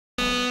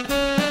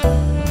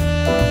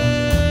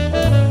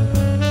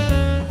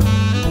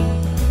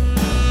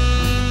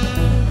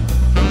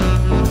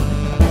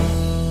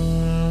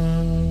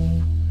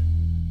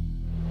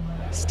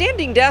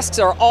Standing desks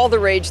are all the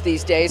rage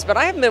these days, but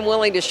I haven't been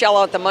willing to shell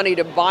out the money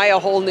to buy a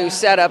whole new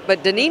setup.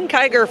 But Daneen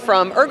Kiger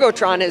from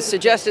Ergotron has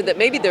suggested that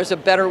maybe there's a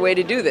better way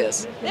to do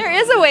this. There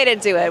is a way to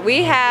do it.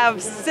 We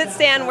have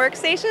sit-stand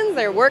workstations,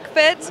 they're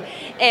WorkFit,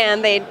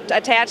 and they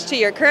attach to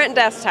your current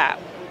desktop.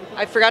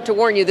 I forgot to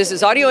warn you, this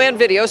is audio and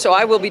video, so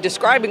I will be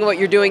describing what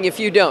you're doing if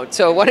you don't.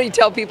 So why don't you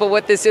tell people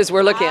what this is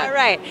we're looking at? All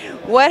right.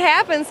 What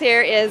happens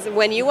here is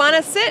when you want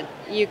to sit,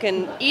 you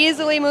can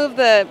easily move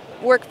the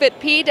WorkFit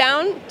P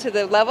down to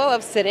the level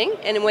of sitting,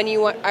 and when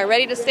you are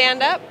ready to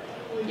stand up,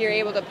 you're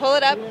able to pull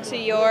it up to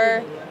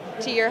your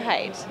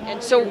height.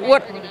 And so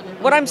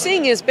what I'm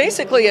seeing is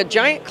basically a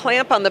giant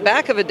clamp on the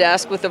back of a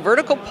desk with a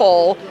vertical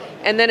pole,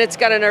 and then it's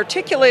got an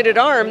articulated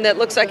arm that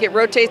looks like it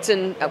rotates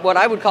in what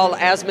I would call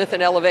azimuth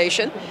and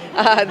elevation.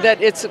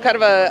 That it's kind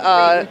of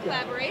a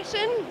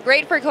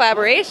great for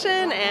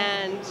collaboration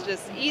and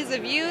just ease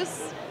of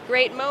use,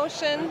 great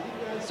motion.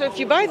 So if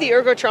you buy the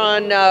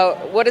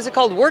Ergotron, what is it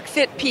called,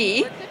 WorkFit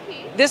P,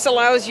 this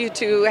allows you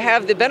to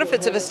have the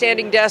benefits of a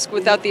standing desk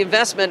without the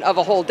investment of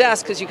a whole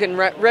desk, because you can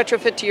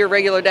retrofit to your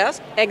regular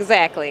desk?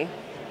 Exactly.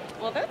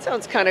 Well, that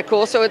sounds kind of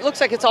cool. So it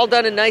looks like it's all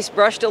done in nice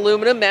brushed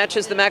aluminum,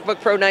 matches the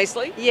MacBook Pro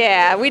nicely.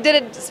 Yeah, we did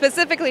it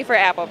specifically for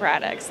Apple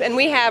products, and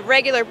we have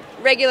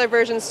regular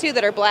versions too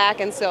that are black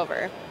and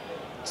silver.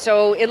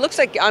 So it looks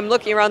like, I'm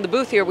looking around the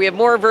booth here, we have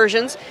more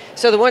versions.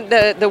 So the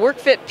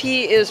WorkFit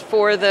P is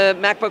for the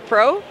MacBook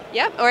Pro?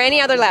 Yep, or any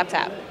other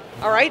laptop.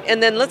 All right,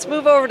 and then let's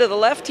move over to the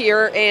left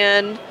here,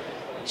 and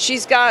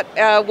she's got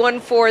one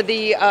for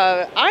the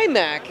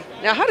iMac.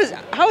 Now,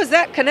 how is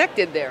that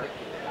connected there?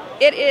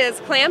 It is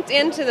clamped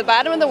into the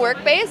bottom of the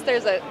workbase.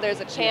 There's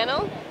a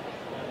channel.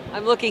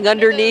 I'm looking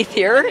underneath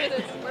here.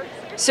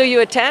 So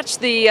you attach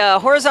the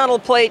horizontal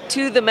plate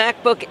to the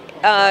MacBook.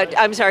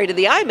 To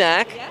the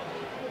iMac. Yeah.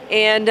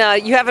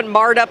 And you haven't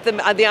marred up the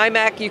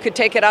iMac. You could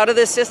take it out of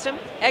this system.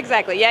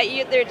 Exactly.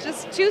 Yeah. There's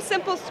just two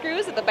simple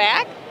screws at the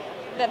back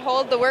that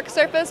hold the work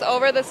surface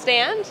over the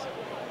stand,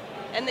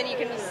 and then you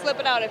can just slip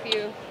it out if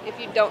you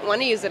don't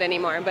want to use it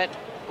anymore. But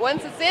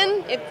once it's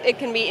in, it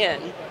can be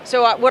in.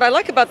 So what I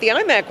like about the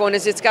iMac one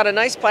is it's got a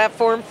nice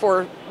platform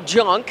for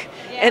junk,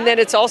 yeah. And then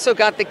it's also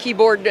got the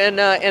keyboard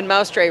and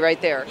mouse tray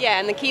right there. Yeah,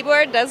 and the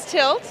keyboard does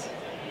tilt.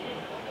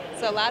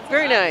 So lots of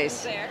very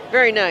nice there.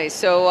 Very nice.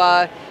 So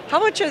how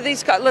much are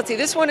these? Let's see.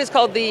 This one is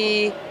called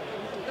the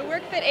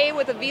WorkFit A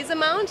with a Visa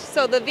mount.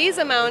 So the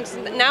Visa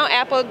mount, now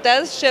Apple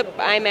does ship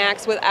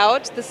iMacs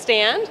without the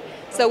stand.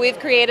 So we've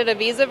created a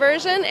Visa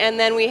version, and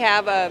then we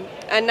have a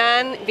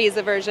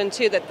non-Visa version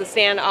too that the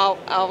stand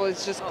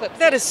always just clips.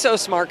 That is so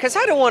smart, because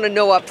I don't want to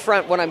know up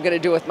front what I'm going to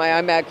do with my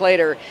iMac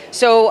later.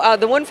 So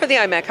the one for the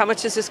iMac, how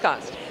much does this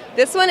cost?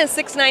 This one is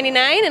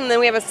 $699, and then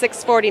we have a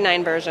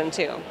 $649 version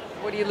too.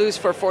 What do you lose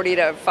for $40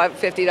 to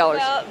 $50?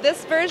 Well,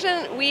 this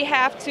version we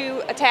have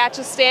to attach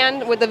a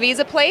stand with the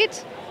Visa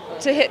plate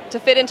to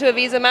fit into a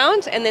Visa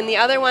mount, and then the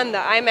other one, the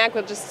iMac,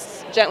 will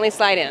just gently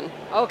slide in.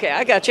 Okay,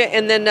 I got you.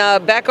 And then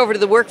back over to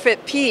the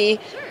WorkFit P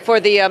for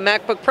the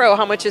MacBook Pro.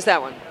 How much is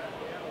that one?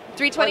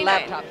 $329.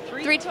 Laptop.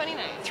 $329.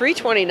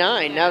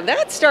 $329. Now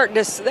that's starting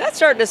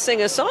to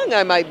sing a song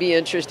I might be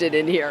interested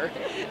in here.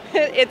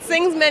 It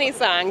sings many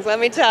songs, let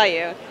me tell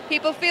you.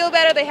 People feel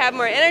better. They have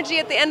more energy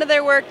at the end of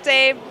their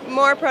workday,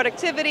 more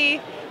productivity,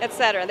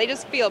 etc. They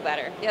just feel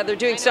better. Yeah, they're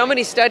doing so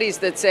many studies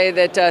that say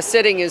that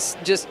sitting is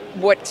just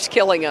what's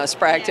killing us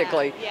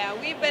practically. Yeah,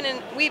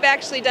 we've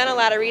actually done a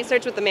lot of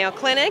research with the Mayo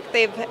Clinic.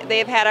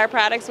 They've had our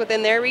products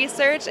within their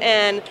research,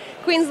 and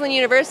Queensland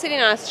University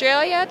in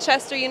Australia,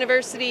 Chester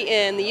University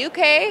in the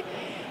UK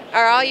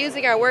are all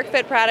using our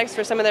WorkFit products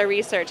for some of their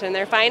research, and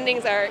their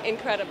findings are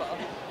incredible.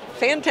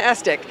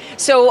 Fantastic.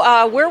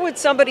 So where would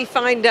somebody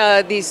find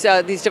these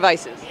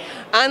devices?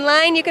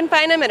 Online, you can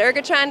find them at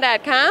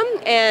Ergotron.com,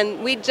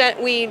 and we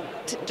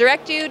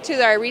direct you to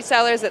our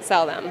resellers that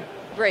sell them.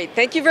 Great.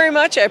 Thank you very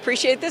much. I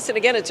appreciate this. And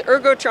again, it's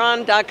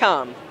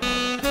Ergotron.com.